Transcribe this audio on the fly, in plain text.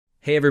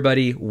Hey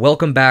everybody,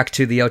 welcome back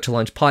to the Out to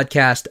Lunch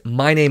podcast.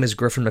 My name is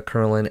Griffin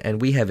McCurlin,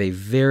 and we have a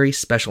very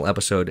special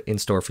episode in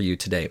store for you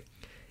today.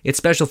 It's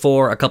special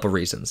for a couple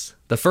reasons.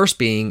 The first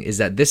being is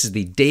that this is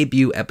the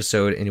debut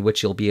episode in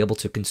which you'll be able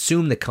to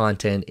consume the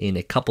content in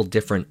a couple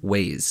different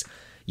ways.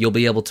 You'll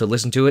be able to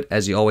listen to it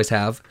as you always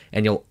have,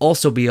 and you'll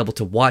also be able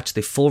to watch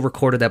the full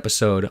recorded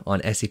episode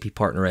on SAP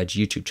Partner Edge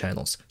YouTube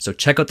channels. So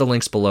check out the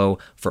links below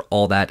for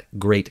all that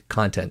great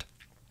content.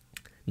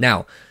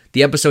 Now,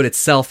 the episode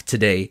itself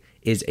today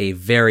is a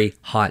very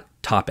hot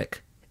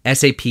topic.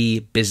 SAP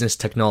Business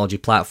Technology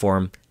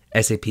Platform,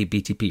 SAP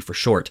BTP for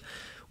short.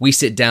 We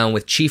sit down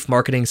with Chief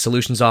Marketing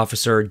Solutions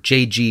Officer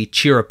JG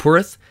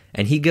Chirapurath,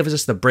 and he gives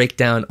us the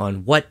breakdown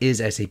on what is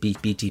SAP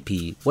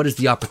BTP, what is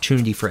the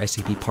opportunity for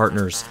SAP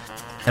partners,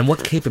 and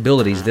what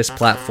capabilities this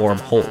platform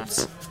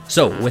holds.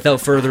 So,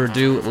 without further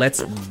ado,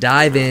 let's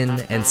dive in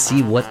and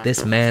see what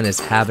this man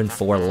is having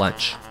for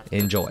lunch.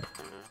 Enjoy.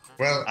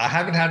 Well, I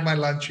haven't had my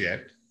lunch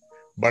yet,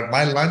 but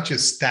my lunch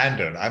is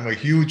standard. I'm a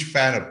huge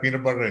fan of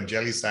peanut butter and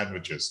jelly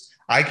sandwiches.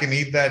 I can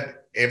eat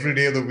that every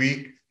day of the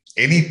week,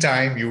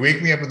 anytime. You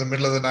wake me up in the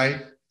middle of the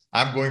night,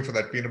 I'm going for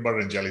that peanut butter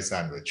and jelly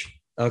sandwich.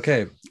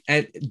 Okay.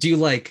 And do you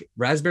like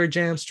raspberry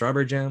jam,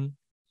 strawberry jam?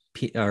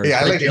 I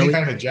like jelly? Any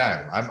kind of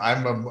jam.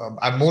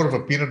 I'm more of a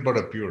peanut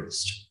butter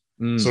purist.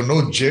 So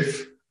no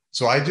Jif.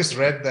 So I just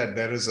read that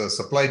there is a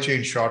supply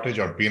chain shortage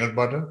on peanut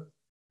butter.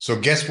 So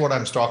guess what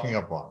I'm stocking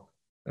up on?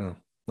 Oh.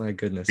 My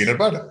goodness. Peanut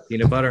butter.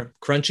 Peanut butter.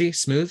 Crunchy,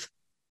 smooth?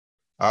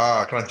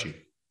 Crunchy.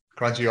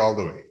 Crunchy all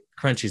the way.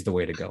 Crunchy's the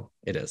way to go.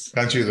 It is.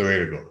 Crunchy is the way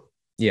to go.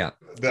 Yeah.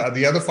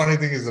 The other funny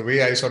thing is the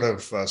way I sort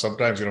of,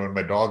 sometimes, when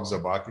my dogs are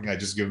barking, I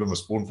just give them a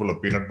spoonful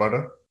of peanut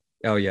butter.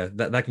 Oh, yeah.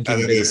 That can keep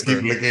them busy.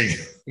 And they keep licking.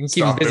 You can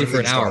keep them busy for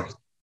an hour.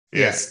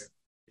 Yes.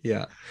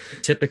 Yeah.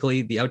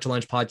 Typically, the Out to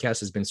Lunch podcast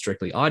has been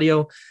strictly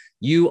audio.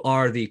 You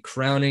are the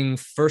crowning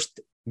first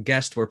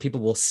guest where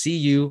people will see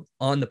you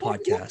on the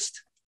podcast.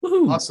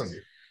 Woohoo. Awesome.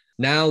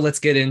 Now let's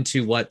get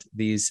into what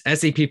these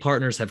SAP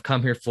partners have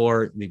come here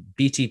for, the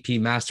BTP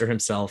master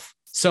himself.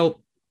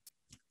 So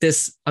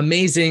this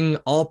amazing,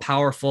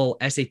 all-powerful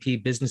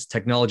SAP business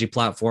technology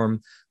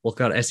platform, we'll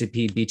call it SAP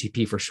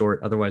BTP for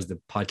short, otherwise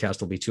the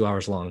podcast will be 2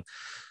 hours long.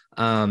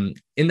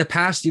 In the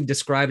past, you've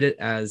described it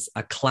as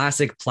a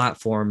classic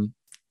platform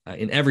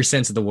in every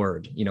sense of the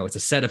word. You know, it's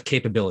a set of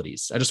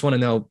capabilities. I just want to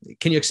know,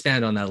 can you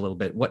expand on that a little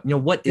bit?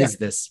 What is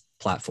this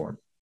platform?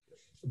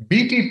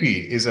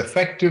 BTP is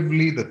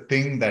effectively the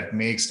thing that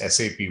makes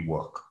SAP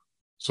work.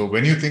 So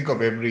when you think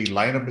of every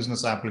line of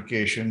business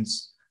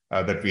applications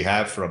that we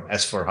have from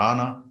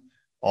S/4HANA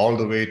all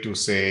the way to,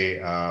 say,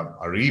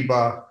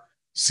 Ariba,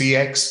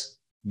 CX,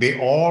 they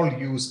all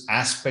use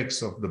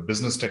aspects of the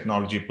business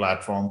technology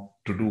platform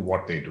to do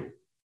what they do.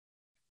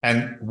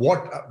 And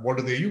what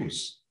do they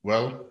use?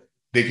 Well,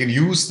 they can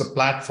use the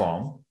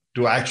platform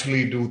to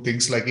actually do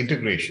things like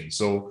integration.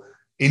 So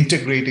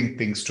integrating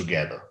things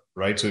together.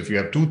 Right. So if you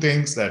have two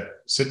things that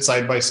sit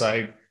side by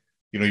side,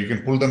 you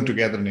can pull them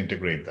together and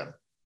integrate them.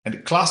 And the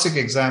classic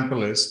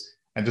example is,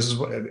 and this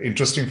is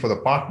interesting for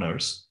the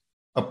partners,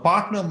 a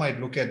partner might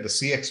look at the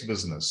CX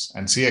business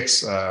and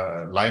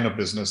CX line of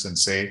business and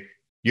say,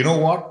 you know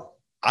what?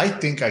 I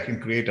think I can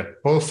create a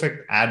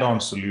perfect add-on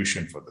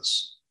solution for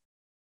this.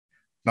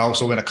 Now,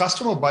 so when a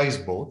customer buys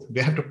both,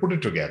 they have to put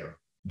it together.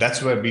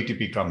 That's where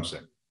BTP comes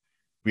in.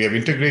 We have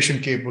integration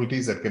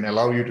capabilities that can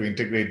allow you to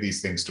integrate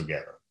these things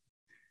together.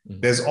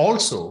 There's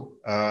also,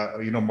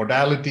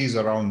 modalities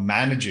around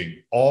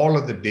managing all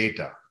of the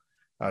data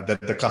that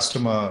the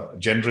customer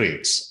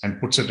generates and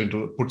puts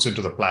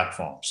into the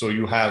platform. So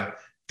you have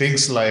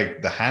things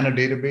like the HANA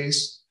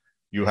database,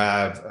 you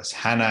have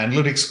HANA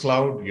Analytics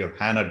Cloud, you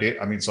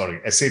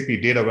have SAP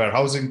Data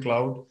Warehousing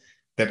Cloud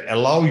that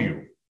allow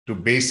you to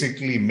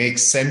basically make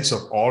sense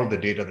of all the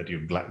data that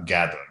you've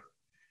gathered.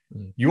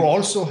 You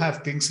also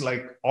have things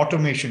like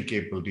automation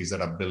capabilities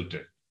that are built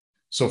in.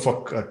 So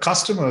for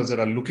customers that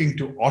are looking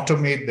to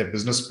automate their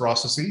business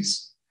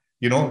processes,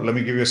 let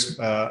me give you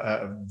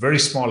a very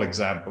small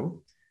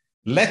example.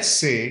 Let's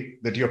say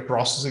that you're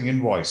processing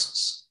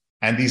invoices,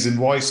 and these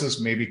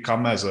invoices maybe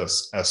come as a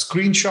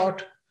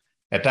screenshot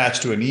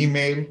attached to an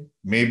email.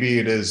 Maybe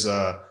it is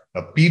a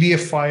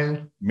PDF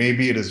file.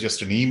 Maybe it is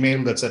just an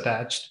email that's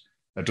attached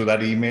to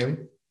that email.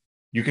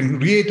 You can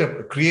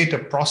create a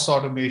process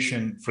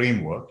automation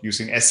framework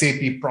using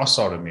SAP Process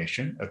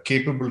Automation, a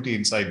capability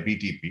inside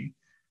BTP,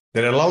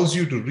 that allows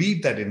you to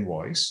read that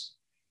invoice,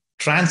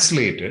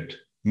 translate it,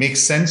 make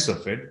sense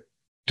of it,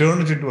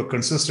 turn it into a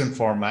consistent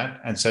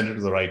format, and send it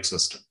to the right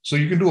system. So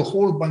you can do a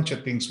whole bunch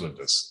of things with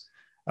this.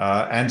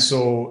 And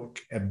so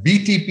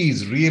BTP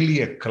is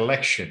really a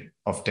collection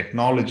of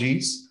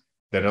technologies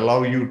that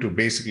allow you to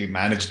basically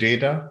manage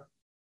data,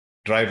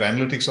 drive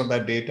analytics on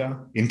that data,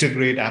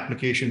 integrate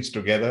applications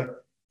together,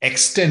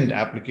 extend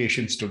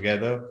applications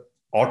together,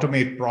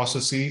 automate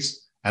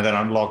processes, and then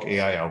unlock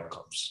AI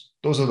outcomes.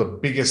 Those are the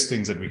biggest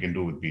things that we can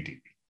do with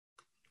BTP.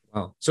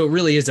 Wow. So it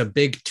really is a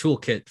big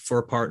toolkit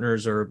for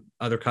partners or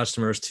other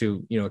customers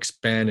to,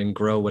 expand and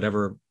grow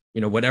whatever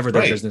their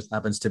business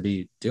happens to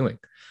be doing.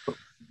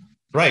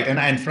 Right.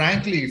 And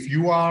frankly, if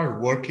you are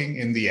working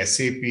in the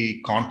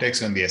SAP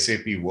context and the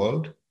SAP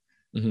world,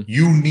 Hmm.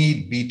 you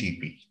need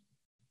BTP.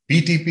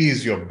 BTP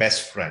is your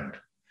best friend.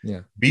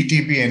 Yeah.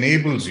 BTP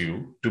enables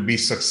you to be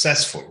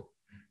successful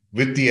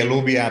with the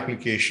LOB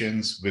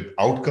applications, with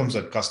outcomes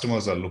that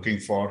customers are looking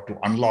for to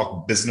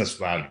unlock business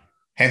value.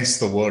 Hence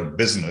the word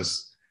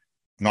business,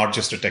 not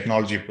just a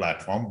technology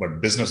platform, but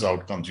business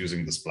outcomes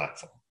using this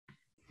platform.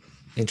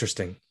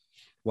 Interesting.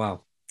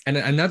 Wow. And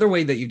another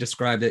way that you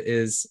described it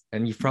is,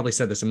 and you've probably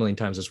said this a million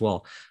times as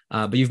well,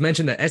 but you've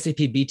mentioned that SAP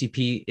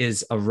BTP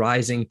is a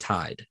rising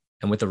tide.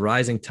 And with a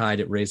rising tide,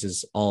 it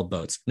raises all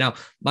boats. Now,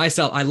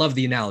 myself, I love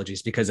the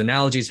analogies because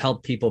analogies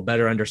help people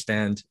better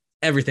understand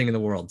everything in the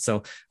world.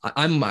 So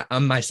I'm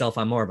myself,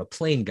 I'm more of a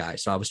plane guy.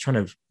 So I was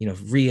trying to,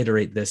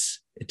 reiterate this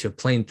to a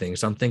plane thing.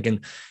 So I'm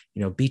thinking,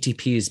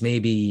 BTP is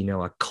maybe,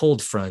 a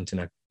cold front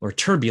or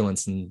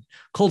turbulence, and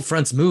cold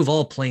fronts move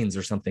all planes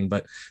or something.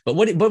 But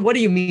what do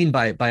you mean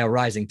by a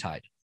rising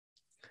tide?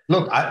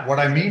 Look, what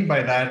I mean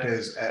by that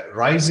is a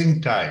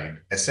rising tide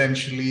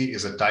essentially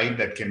is a tide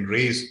that can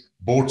raise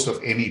boats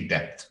of any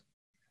depth.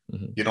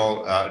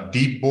 Mm-hmm.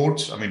 Deep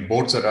boats, I mean,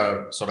 boats that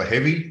are sort of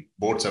heavy,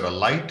 boats that are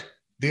light,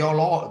 they're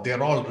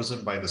all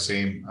risen by the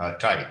same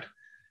tide.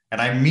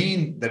 And I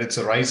mean that it's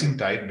a rising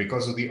tide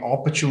because of the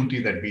opportunity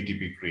that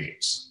BTP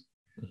creates.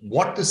 Mm-hmm.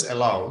 What this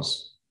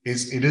allows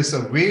is it is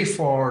a way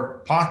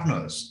for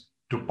partners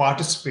to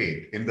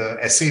participate in the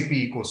SAP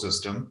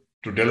ecosystem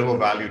to deliver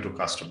value to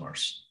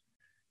customers.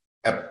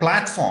 A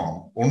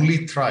platform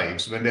only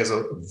thrives when there's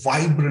a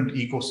vibrant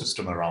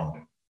ecosystem around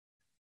it.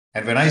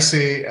 And when I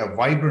say a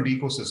vibrant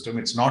ecosystem,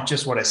 it's not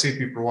just what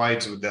SAP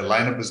provides with their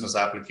line of business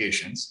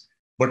applications,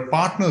 but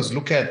partners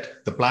look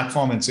at the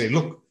platform and say,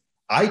 look,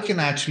 I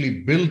can actually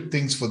build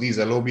things for these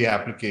LOB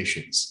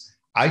applications.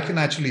 I can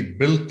actually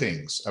build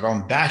things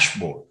around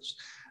dashboards,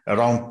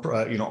 around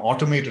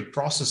automated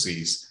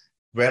processes,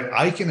 where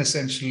I can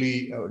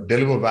essentially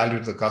deliver value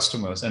to the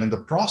customers and in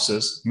the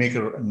process, make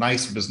a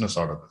nice business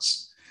out of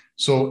this.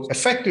 So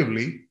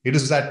effectively, it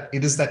is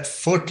that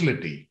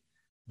fertility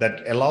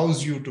that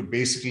allows you to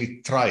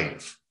basically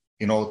thrive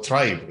in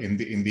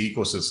the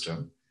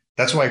ecosystem.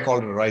 That's why I call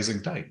it a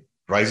rising tide.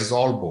 Rises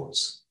all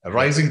boats. A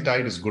rising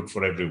tide is good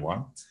for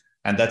everyone.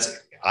 And that's,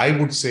 I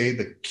would say,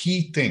 the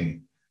key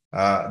thing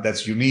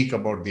that's unique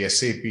about the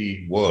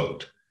SAP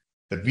world,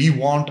 that we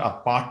want our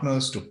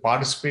partners to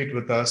participate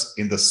with us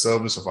in the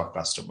service of our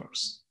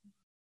customers.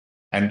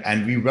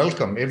 And we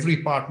welcome every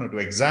partner to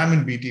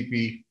examine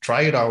BTP,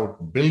 try it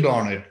out, build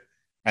on it,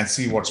 and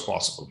see what's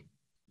possible.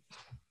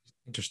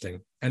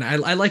 Interesting. And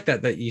I like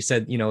that you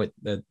said,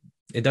 that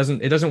it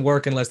doesn't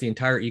work unless the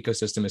entire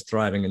ecosystem is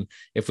thriving. And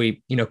if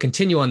we,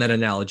 continue on that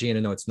analogy, and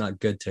I know it's not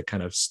good to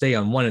kind of stay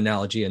on one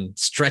analogy and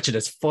stretch it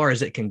as far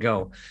as it can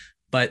go,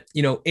 but,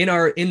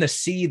 in the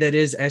sea that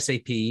is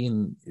SAP,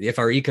 and if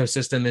our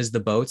ecosystem is the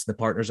boats, the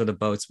partners are the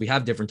boats, we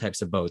have different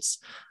types of boats.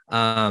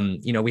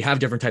 We have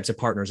different types of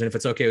partners. And if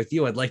it's okay with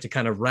you, I'd like to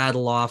kind of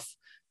rattle off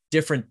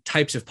different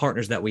types of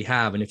partners that we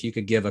have. And if you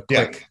could give a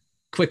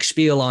quick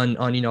spiel on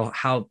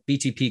how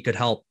BTP could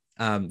help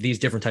these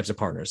different types of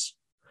partners.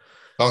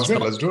 Sounds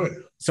good. Let's do it.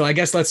 So I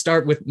guess let's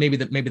start with maybe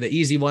the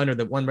easy one, or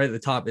the one right at the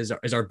top is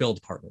our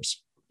build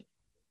partners.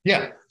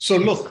 Yeah. So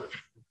look,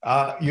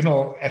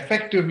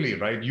 effectively,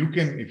 right? You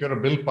can, if you're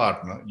a build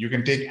partner, you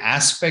can take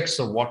aspects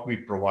of what we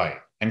provide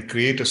and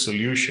create a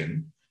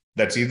solution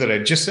that's either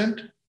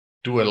adjacent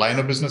to a line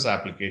of business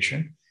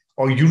application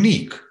or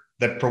unique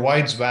that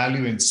provides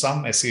value in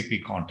some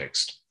SAP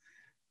context.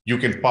 You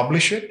can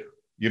publish it.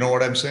 You know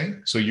what I'm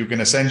saying? So you can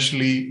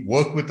essentially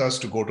work with us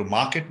to go to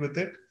market with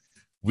it.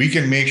 We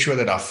can make sure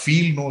that our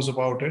field knows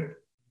about it.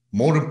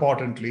 More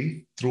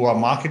importantly, through our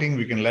marketing,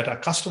 we can let our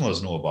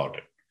customers know about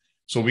it.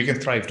 So we can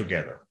thrive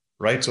together,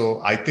 right?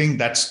 So I think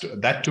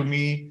that to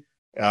me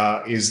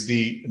is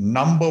the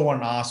number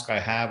one ask I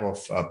have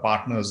of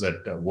partners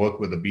that work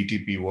with the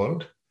BTP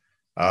world.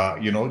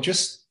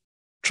 Just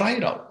try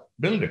it out,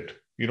 build it,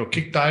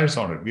 kick tires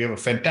on it. We have a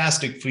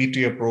fantastic free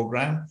tier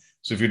program.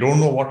 So if you don't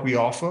know what we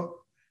offer,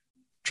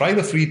 try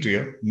the free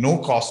tier, no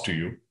cost to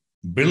you,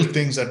 build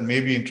things that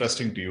may be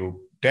interesting to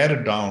you, tear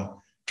it down,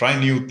 try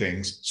new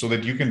things so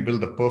that you can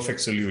build the perfect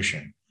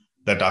solution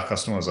that our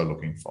customers are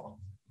looking for.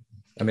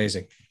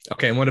 Amazing.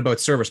 Okay. And what about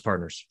service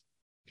partners?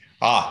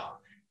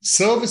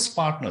 Service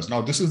partners.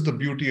 Now, this is the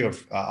beauty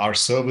of our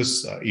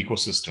service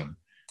ecosystem.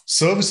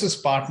 Services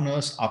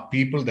partners are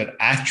people that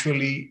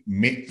actually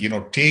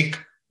take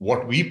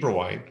what we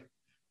provide,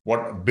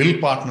 what build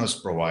partners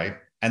provide,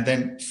 and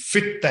then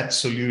fit that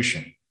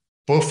solution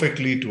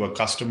perfectly to a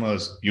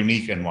customer's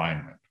unique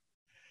environment.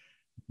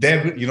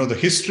 The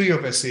history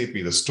of SAP,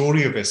 the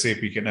story of SAP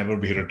can never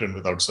be written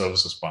without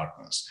services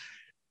partners.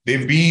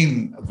 They've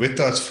been with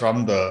us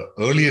from the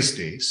earliest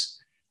days,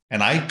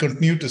 and I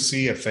continue to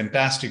see a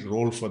fantastic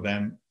role for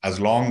them as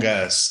long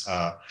as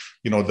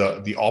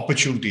the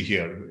opportunity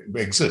here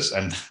exists,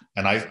 and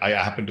I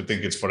happen to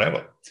think it's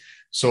forever.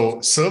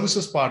 So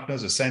services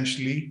partners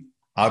essentially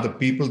are the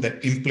people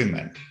that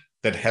implement,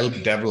 that help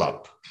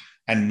develop,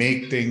 and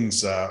make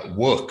things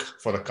work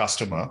for the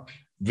customer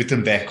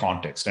within their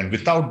context. And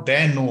without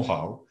their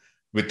know-how,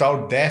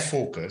 without their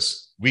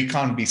focus, we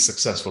can't be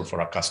successful for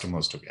our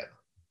customers together.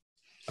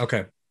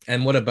 Okay.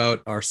 And what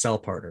about our sell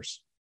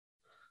partners?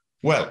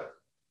 Well,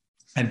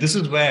 and this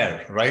is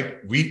where,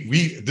 right,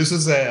 this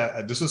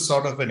is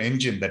sort of an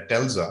engine that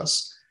tells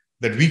us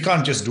that we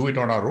can't just do it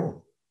on our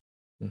own,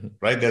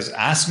 right? There's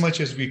as much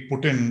as we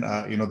put in,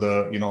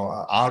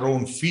 our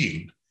own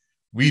field,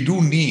 we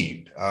do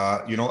need,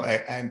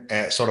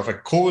 a sort of a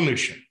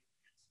coalition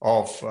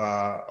of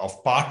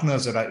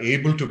partners that are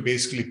able to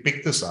basically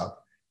pick this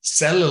up,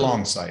 sell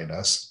alongside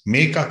us,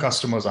 make our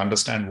customers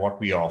understand what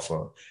we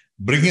offer,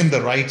 bring in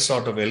the right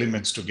sort of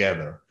elements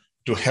together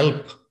to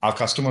help our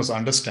customers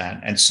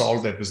understand and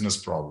solve their business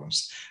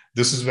problems.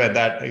 This is where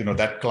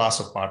that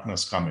class of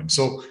partners come in.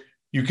 So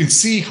you can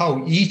see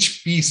how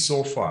each piece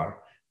so far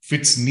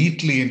fits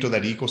neatly into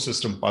that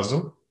ecosystem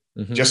puzzle,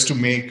 just to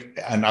make,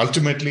 and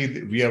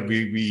ultimately we have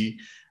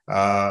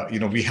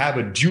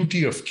a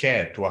duty of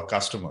care to our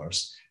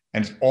customers,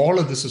 and all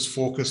of this is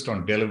focused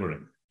on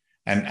delivering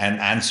and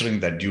answering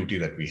that duty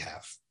that we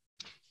have.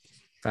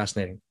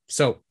 Fascinating.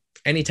 So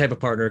any type of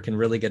partner can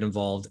really get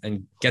involved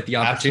and get the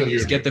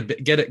opportunities,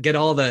 get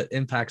all the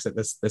impacts that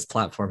this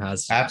platform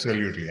has.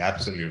 Absolutely.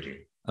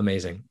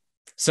 Amazing.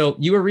 So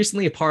you were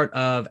recently a part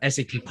of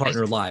SAP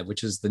Partner Live,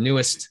 which is the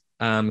newest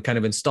kind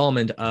of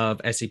installment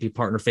of SAP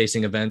partner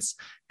facing events.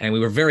 And we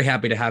were very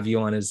happy to have you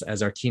on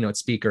as our keynote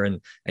speaker.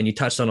 And you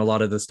touched on a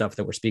lot of the stuff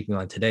that we're speaking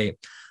on today.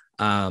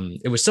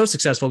 It was so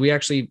successful.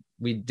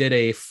 We did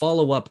a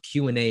follow-up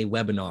Q&A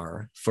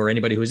webinar for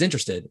anybody who was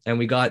interested. And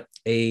we got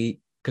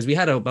because we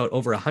had about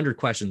over 100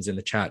 questions in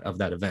the chat of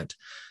that event.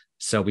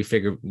 So we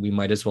figured we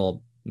might as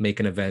well make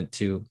an event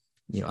to,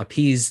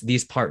 appease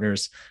these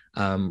partners'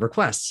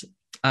 requests.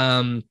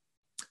 I'm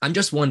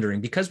just wondering,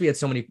 because we had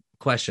so many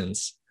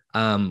questions,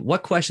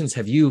 what questions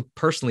have you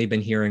personally been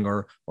hearing,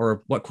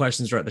 or what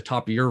questions are at the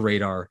top of your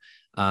radar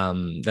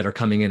that are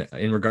coming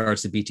in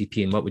regards to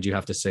BTP, and what would you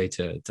have to say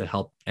to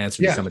help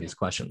answer some of these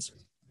questions?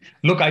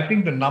 Look, I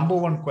think the number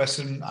one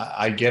question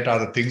I get are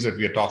the things that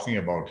we are talking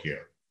about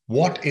here.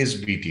 What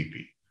is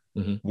BTP?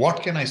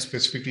 What can I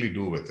specifically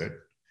do with it?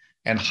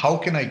 And how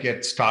can I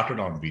get started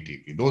on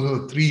BTP? Those are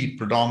the three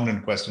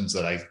predominant questions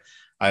that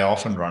I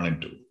often run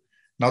into.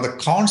 Now, the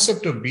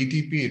concept of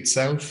BTP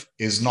itself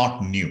is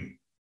not new.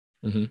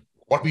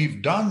 What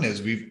we've done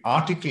is we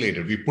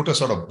put a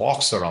sort of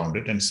box around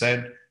it and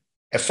said,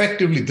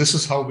 effectively, this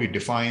is how we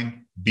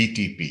define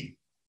BTP,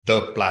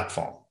 the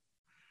platform.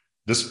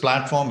 This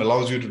platform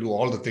allows you to do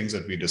all the things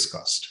that we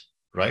discussed,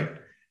 right?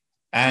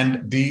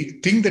 And the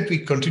thing that we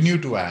continue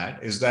to add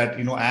is that,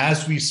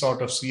 as we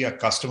sort of see our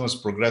customers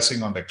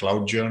progressing on the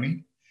cloud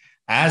journey,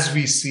 as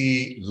we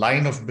see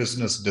line of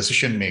business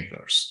decision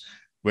makers,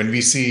 when we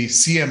see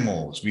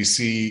CMOs, we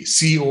see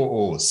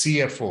COOs,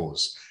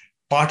 CFOs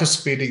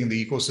participating in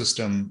the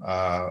ecosystem,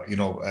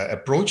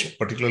 approach,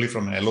 particularly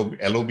from an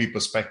LOB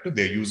perspective,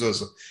 they're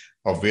users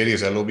of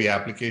various LOB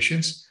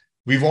applications.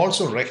 We've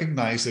also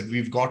recognized that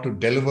we've got to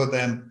deliver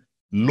them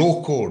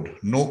low code,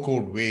 no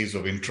code ways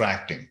of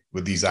interacting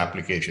with these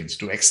applications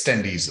to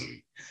extend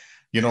easily.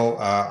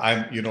 Mark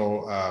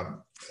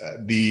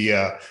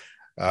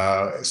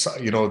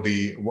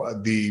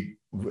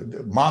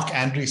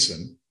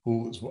Andreessen,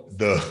 who's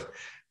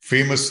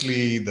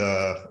famously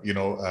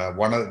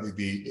one of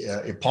the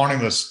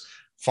eponymous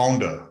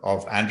founder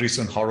of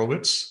Andreessen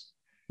Horowitz,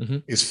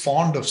 is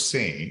fond of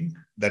saying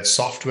that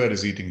software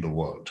is eating the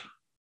world.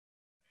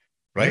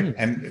 Right.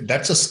 And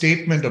that's a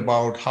statement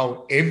about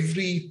how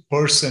every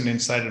person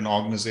inside an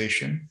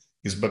organization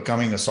is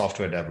becoming a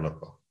software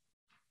developer.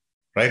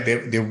 Right.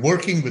 They're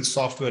working with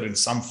software in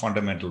some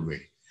fundamental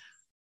way.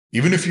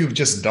 Even if you've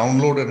just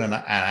downloaded an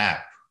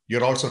app,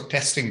 you're also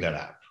testing that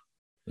app.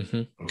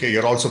 Okay.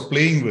 You're also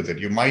playing with it.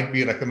 You might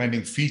be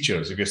recommending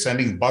features. If you're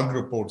sending bug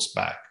reports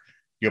back,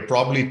 you're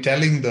probably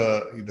telling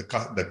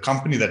the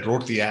company that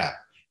wrote the app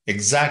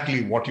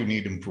exactly what you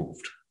need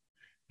improved.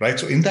 Right.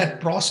 So in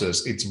that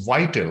process, it's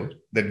vital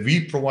that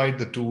we provide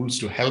the tools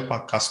to help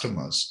our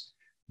customers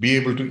be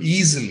able to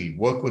easily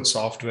work with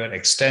software,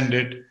 extend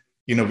it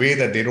in a way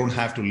that they don't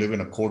have to live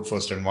in a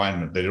code-first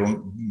environment. They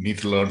don't need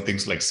to learn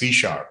things like C#,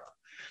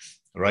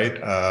 right?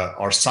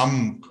 Or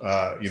some,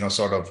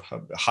 sort of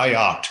high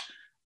art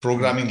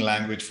programming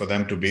language for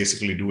them to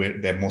basically do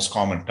their most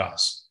common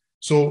tasks.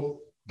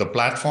 So the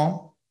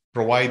platform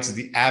provides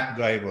the app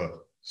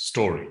driver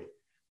story,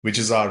 which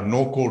is our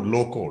no-code,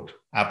 low-code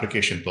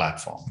application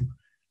platform.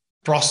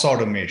 Process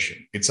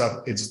automation. It's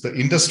the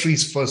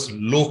industry's first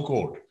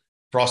low-code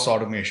process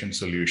automation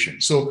solution.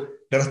 So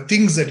there are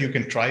things that you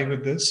can try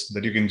with this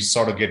that you can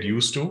sort of get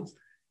used to.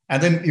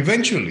 And then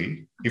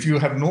eventually, if you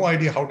have no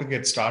idea how to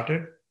get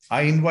started,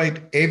 I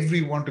invite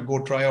everyone to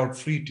go try out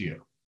free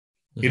tier.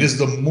 It is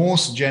the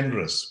most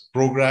generous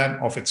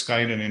program of its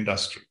kind in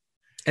industry.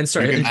 And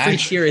sorry, in free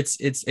tier, it's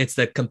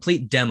the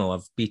complete demo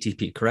of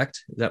BTP,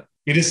 correct?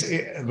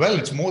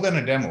 It's more than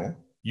a demo.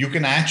 You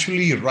can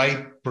actually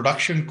write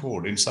production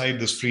code inside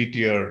this free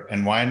tier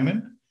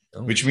environment,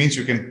 which means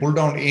you can pull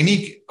down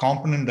any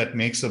component that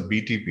makes a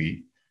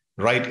BTP,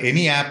 write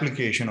any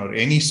application or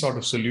any sort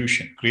of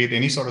solution, create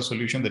any sort of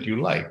solution that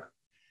you like.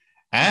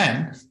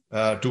 And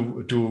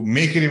to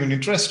make it even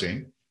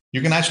interesting,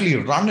 you can actually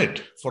run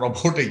it for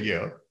about a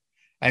year.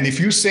 And if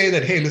you say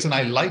that, hey, listen,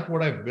 I like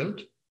what I've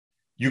built,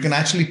 you can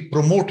actually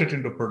promote it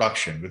into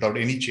production without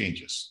any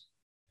changes.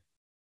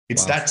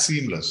 It's that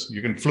seamless.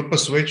 You can flip a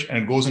switch and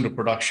it goes into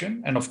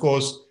production. And of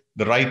course,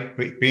 the right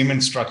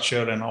payment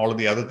structure and all of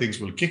the other things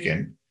will kick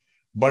in.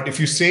 But if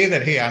you say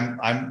that, hey,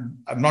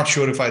 I'm not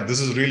sure if this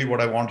is really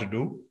what I want to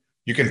do,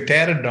 you can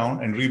tear it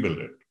down and rebuild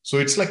it. So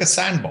it's like a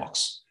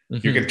sandbox.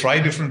 Mm-hmm. You can try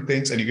different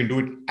things and you can do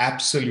it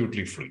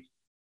absolutely free.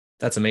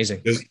 That's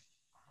amazing.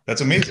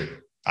 That's amazing.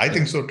 I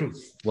think so too.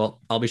 Well,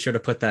 I'll be sure to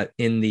put that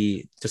in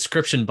the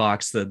description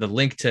box, the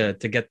link to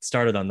get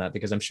started on that,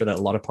 because I'm sure that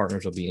a lot of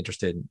partners will be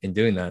interested in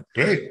doing that.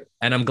 Great.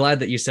 And I'm glad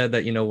that you said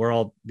that, we're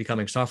all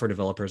becoming software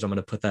developers. I'm going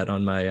to put that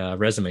on my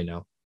resume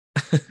now.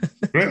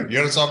 Great.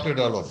 You're a software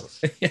developer.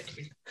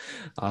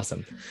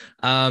 Awesome.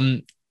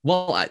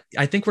 Well,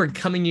 I think we're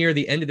coming near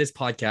the end of this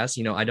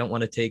podcast. I don't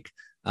want to take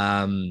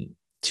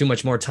too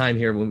much more time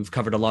here when we've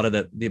covered a lot of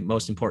the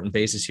most important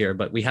bases here,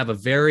 but we have a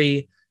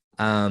very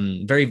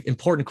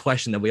important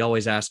question that we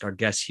always ask our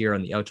guests here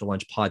on the Out to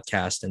Lunch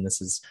podcast. And this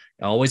is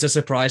always a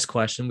surprise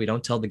question. We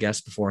don't tell the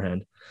guests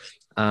beforehand.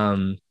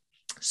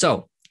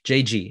 So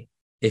JG,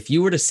 if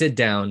you were to sit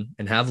down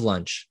and have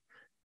lunch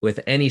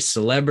with any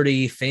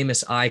celebrity,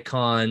 famous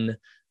icon,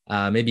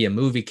 maybe a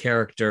movie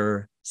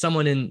character,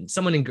 someone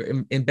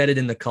embedded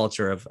in the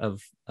culture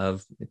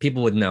of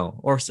people would know,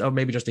 or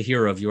maybe just a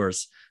hero of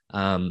yours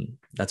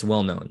that's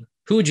well known,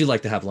 who would you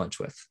like to have lunch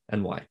with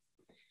and why?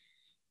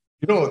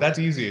 That's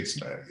easy. It's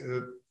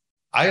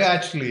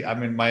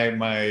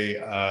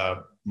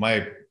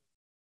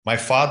my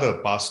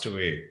father passed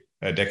away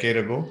a decade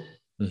ago,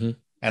 mm-hmm.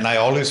 and I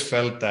always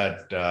felt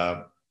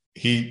that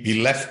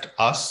he left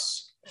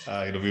us.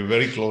 We were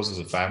very close as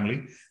a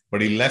family,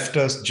 but he left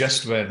us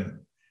just when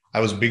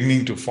I was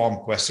beginning to form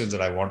questions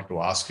that I wanted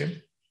to ask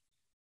him.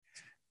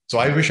 So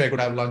I wish I could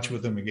have lunch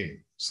with him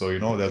again. So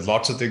there's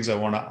lots of things I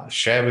want to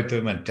share with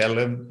him and tell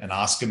him and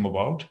ask him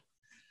about.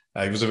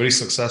 He was a very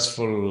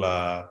successful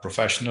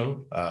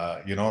professional,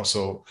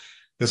 so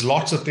there's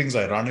lots of things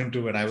I run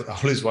into, and I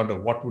always wonder,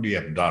 what would he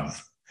have done?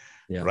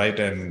 Yeah. Right.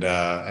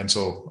 And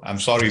so I'm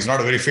sorry, he's not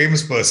a very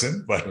famous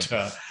person, but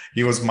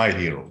he was my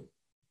hero.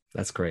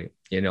 That's great.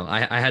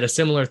 I had a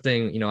similar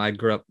thing. I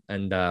grew up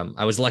and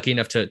I was lucky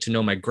enough to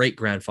know my great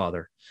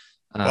grandfather.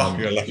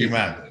 You're a lucky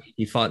man.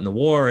 He fought in the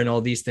war and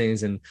all these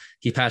things, and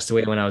he passed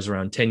away when I was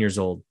around 10 years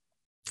old.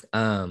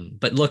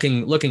 But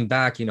looking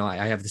back,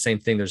 I have the same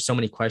thing. There's so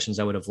many questions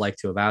I would have liked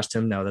to have asked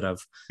him now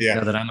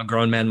that I'm a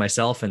grown man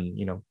myself, and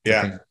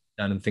done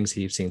and things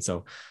he's seen.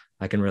 So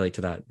I can relate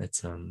to that.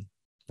 It's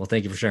well,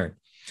 thank you for sharing.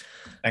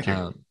 Thank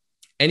you.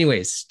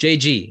 Anyways,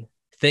 JG,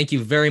 thank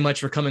you very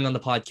much for coming on the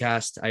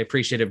podcast. I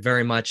appreciate it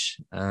very much.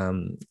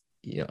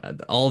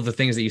 All of the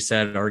things that you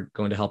said are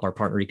going to help our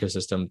partner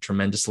ecosystem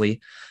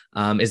tremendously.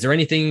 Is there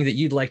anything that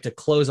you'd like to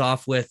close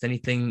off with?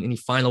 Any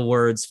final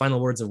words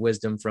of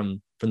wisdom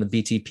from the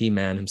BTP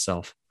man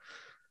himself?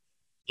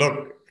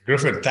 Look,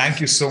 Griffin, thank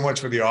you so much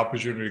for the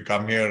opportunity to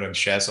come here and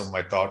share some of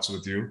my thoughts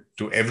with you.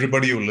 To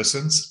everybody who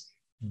listens,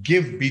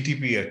 give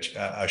BTP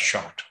a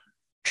shot.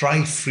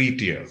 Try free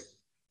tier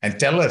and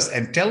tell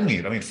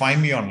me,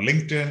 find me on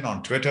LinkedIn,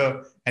 on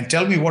Twitter, and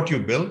tell me what you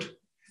built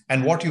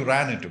and what you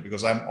ran into,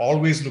 because I'm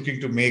always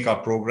looking to make our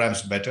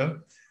programs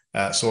better.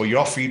 So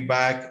your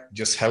feedback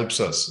just helps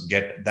us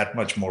get that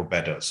much more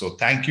better. So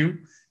thank you.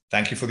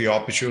 Thank you for the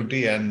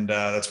opportunity. And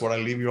that's what I'll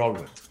leave you all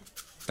with.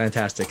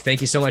 Fantastic.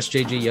 Thank you so much,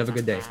 JG. You have a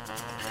good day.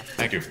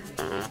 Thank you.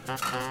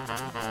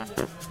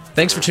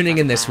 Thanks for tuning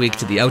in this week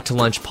to the Out to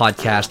Lunch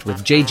podcast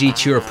with JG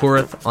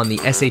Chirapurath on the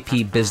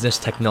SAP Business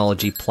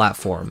Technology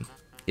platform.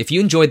 If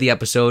you enjoyed the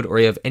episode or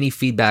you have any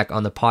feedback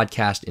on the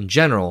podcast in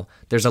general,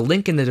 there's a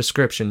link in the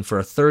description for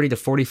a 30 to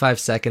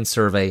 45 second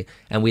survey,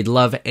 and we'd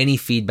love any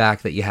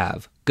feedback that you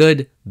have.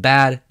 Good,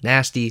 bad,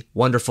 nasty,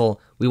 wonderful.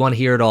 We want to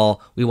hear it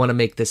all. We want to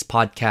make this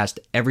podcast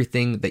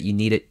everything that you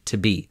need it to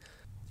be.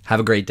 Have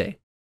a great day.